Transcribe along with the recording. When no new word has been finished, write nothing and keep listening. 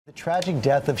The tragic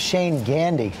death of Shain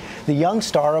Gandee, the young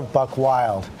star of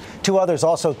Buckwild. Two others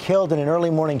also killed in an early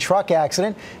morning truck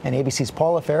accident, and ABC's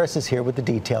Paula Ferris is here with the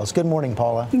details. Good morning,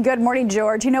 Paula. Good morning,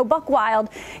 George. You know, Buckwild,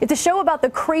 it's a show about the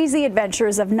crazy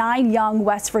adventures of 9 young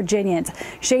West Virginians.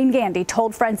 Shain Gandee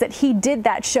told friends that he did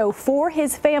that show for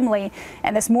his family,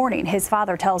 and this morning his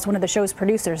father tells one of the show's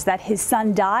producers that his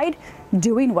son died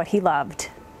doing what he loved.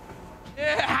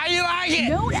 How you like it?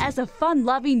 Known as a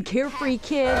fun-loving, carefree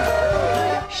kid,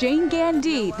 Shain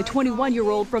Gandee, the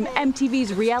 21-year-old from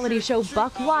MTV's reality show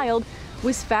Buckwild,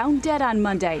 was found dead on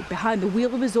Monday behind the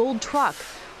wheel of his old truck.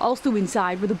 Also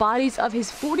inside were the bodies of his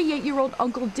 48-year-old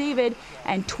Uncle David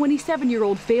and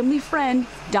 27-year-old family friend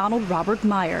Donald Robert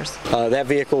Myers. That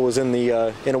vehicle was in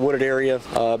a wooded area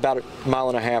about a mile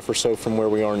and a half or so from where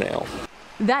we are now.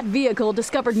 That vehicle,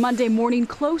 discovered Monday morning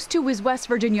close to his West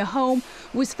Virginia home,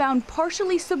 was found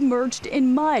partially submerged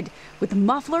in mud with a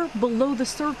muffler below the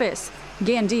surface.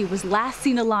 Gandee was last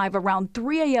seen alive around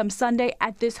 3 a.m. Sunday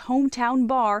at this hometown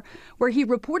bar, where he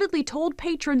reportedly told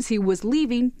patrons he was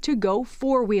leaving to go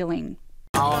four-wheeling.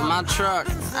 Oh, my truck.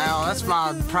 Oh, that's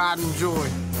my pride and joy.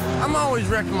 I'm always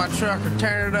wrecking my truck or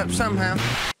tearing it up somehow.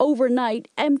 Overnight,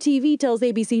 MTV tells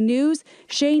ABC News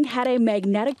Shain had a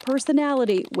magnetic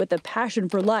personality with a passion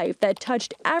for life that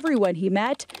touched everyone he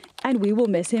met, and we will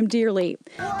miss him dearly.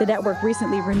 The network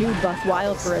recently renewed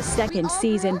Buckwild for a second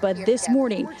season, but this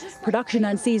morning, production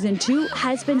on season 2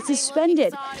 has been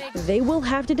suspended. They will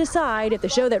have to decide if the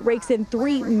show that rakes in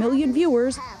 3 million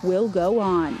viewers will go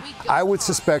on. I would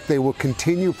suspect they will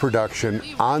continue production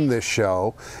on this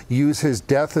show, use his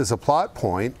death as a plot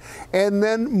point, and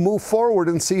then move forward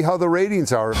and see how the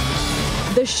ratings are.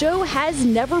 The show has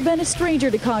never been a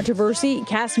stranger to controversy,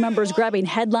 cast members grabbing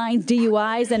headlines,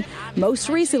 DUIs, and most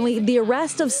recently, the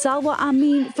arrest of Salwa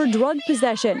Amin for drug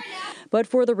possession. But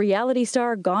for the reality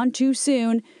star gone too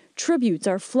soon, tributes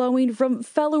are flowing from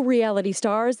fellow reality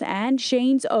stars and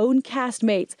Shain's own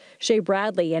castmates. Shea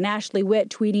Bradley and Ashley Witt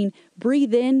tweeting,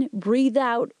 "Breathe in, breathe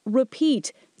out,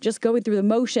 repeat," just going through the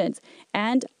motions.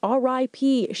 And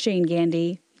R.I.P. Shain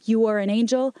Gandee, you are an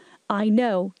angel. I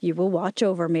know you will watch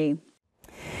over me.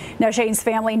 Now, Shain's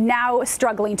family now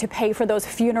struggling to pay for those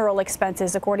funeral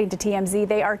expenses. According to TMZ,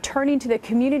 they are turning to the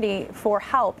community for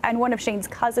help. And one of Shain's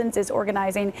cousins is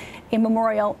organizing a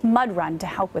memorial mud run to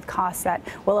help with costs that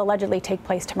will allegedly take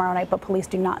place tomorrow night. But police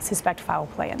do not suspect foul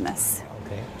play in this.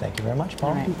 Okay, thank you very much,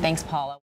 Paula. All right. Thanks, Paula.